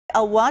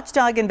A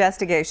watchdog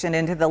investigation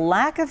into the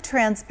lack of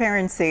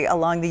transparency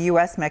along the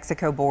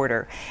U.S.-Mexico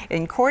border.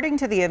 According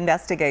to the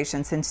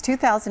investigation, since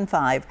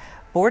 2005,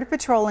 Border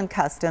Patrol and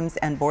Customs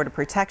and Border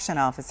Protection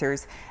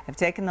officers have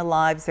taken the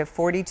lives of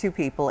 42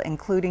 people,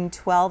 including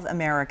 12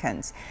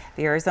 Americans.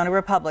 The Arizona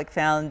Republic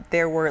found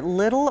there were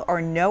little or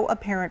no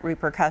apparent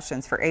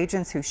repercussions for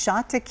agents who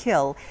shot to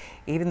kill,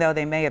 even though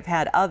they may have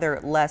had other,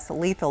 less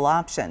lethal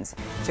options.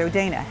 Joe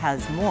Dana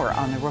has more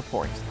on the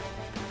report.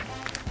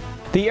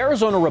 The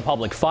Arizona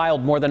Republic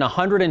filed more than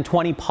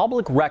 120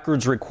 public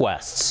records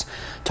requests,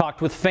 talked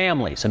with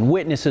families and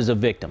witnesses of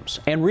victims,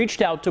 and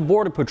reached out to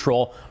Border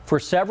Patrol for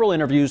several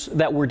interviews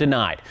that were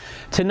denied.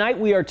 Tonight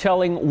we are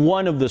telling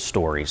one of the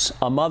stories,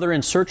 a mother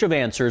in search of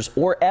answers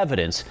or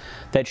evidence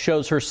that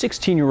shows her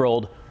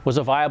 16-year-old was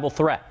a viable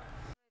threat.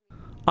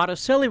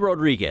 Araceli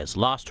Rodriguez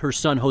lost her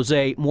son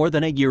Jose more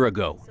than a year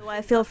ago. So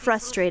I feel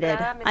frustrated.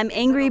 I'm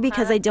angry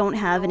because I don't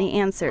have any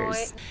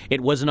answers. It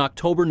was an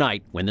October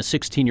night when the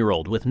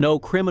 16-year-old with no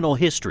criminal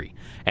history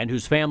and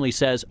whose family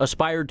says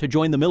aspired to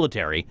join the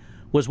military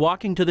was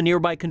walking to the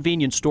nearby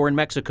convenience store in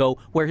Mexico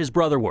where his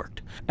brother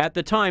worked. At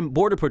the time,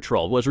 Border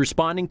Patrol was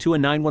responding to a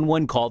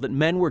 911 call that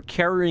men were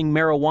carrying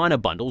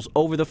marijuana bundles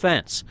over the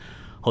fence.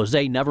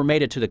 Jose never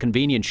made it to the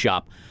convenience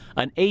shop.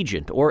 An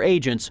agent or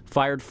agents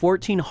fired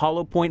 14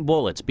 hollow point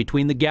bullets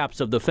between the gaps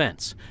of the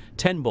fence.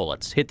 10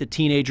 bullets hit the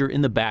teenager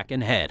in the back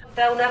and head.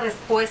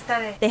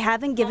 They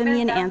haven't given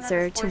me an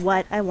answer to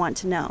what I want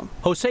to know.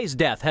 Jose's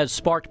death has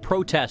sparked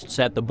protests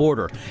at the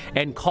border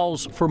and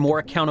calls for more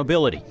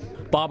accountability.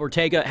 Bob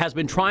Ortega has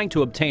been trying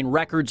to obtain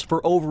records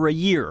for over a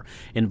year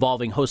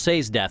involving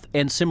Jose's death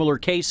and similar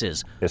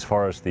cases. As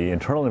far as the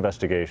internal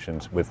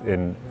investigations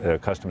within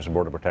Customs and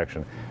Border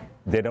Protection,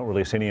 they don't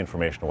release any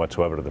information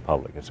whatsoever to the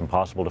public. It's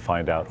impossible to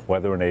find out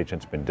whether an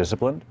agent's been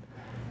disciplined.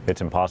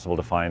 It's impossible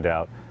to find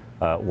out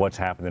what's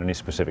happened in any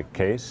specific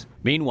case.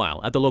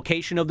 Meanwhile, at the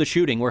location of the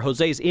shooting where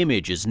Jose's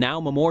image is now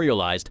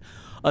memorialized,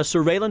 a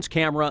surveillance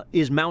camera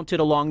is mounted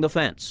along the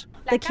fence.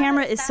 The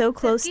camera is so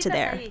close to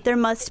there. There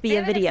must be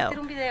a video.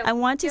 I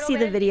want to see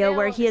the video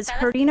where he is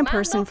hurting a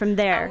person from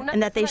there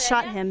and that they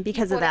shot him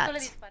because of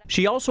that.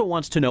 She also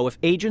wants to know if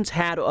agents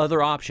had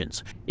other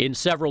options. In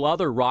several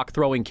other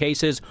rock-throwing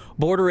cases,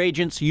 border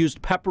agents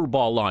used pepper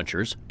ball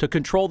launchers to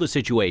control the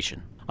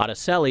situation.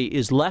 Araceli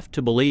is left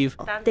to believe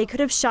they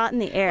could have shot in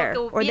the air,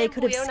 or they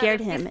could have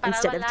scared him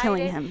instead of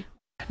killing him.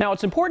 Now,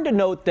 it's important to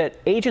note that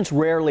agents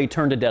rarely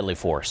turn to deadly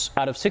force.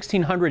 Out of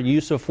 1,600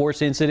 use of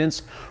force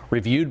incidents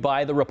reviewed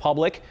by the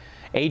Republic,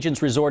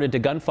 agents resorted to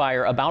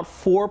gunfire about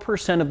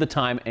 4% of the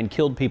time and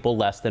killed people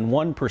less than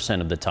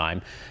 1% of the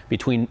time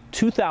between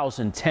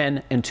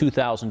 2010 and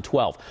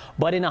 2012.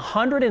 But in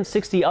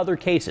 160 other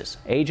cases,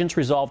 agents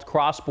resolved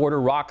cross-border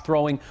rock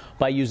throwing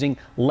by using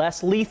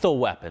less lethal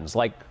weapons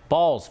like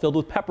balls filled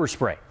with pepper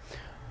spray.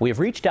 We have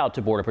reached out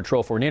to Border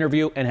Patrol for an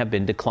interview and have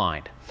been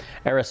declined.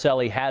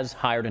 Araceli has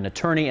hired an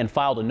attorney and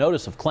filed a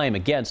notice of claim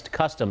against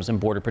Customs and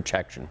Border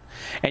Protection.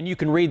 And you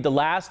can read the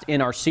last in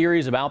our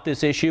series about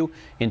this issue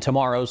in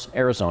tomorrow's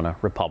Arizona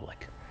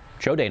Republic.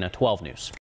 Joe Dana, 12 News.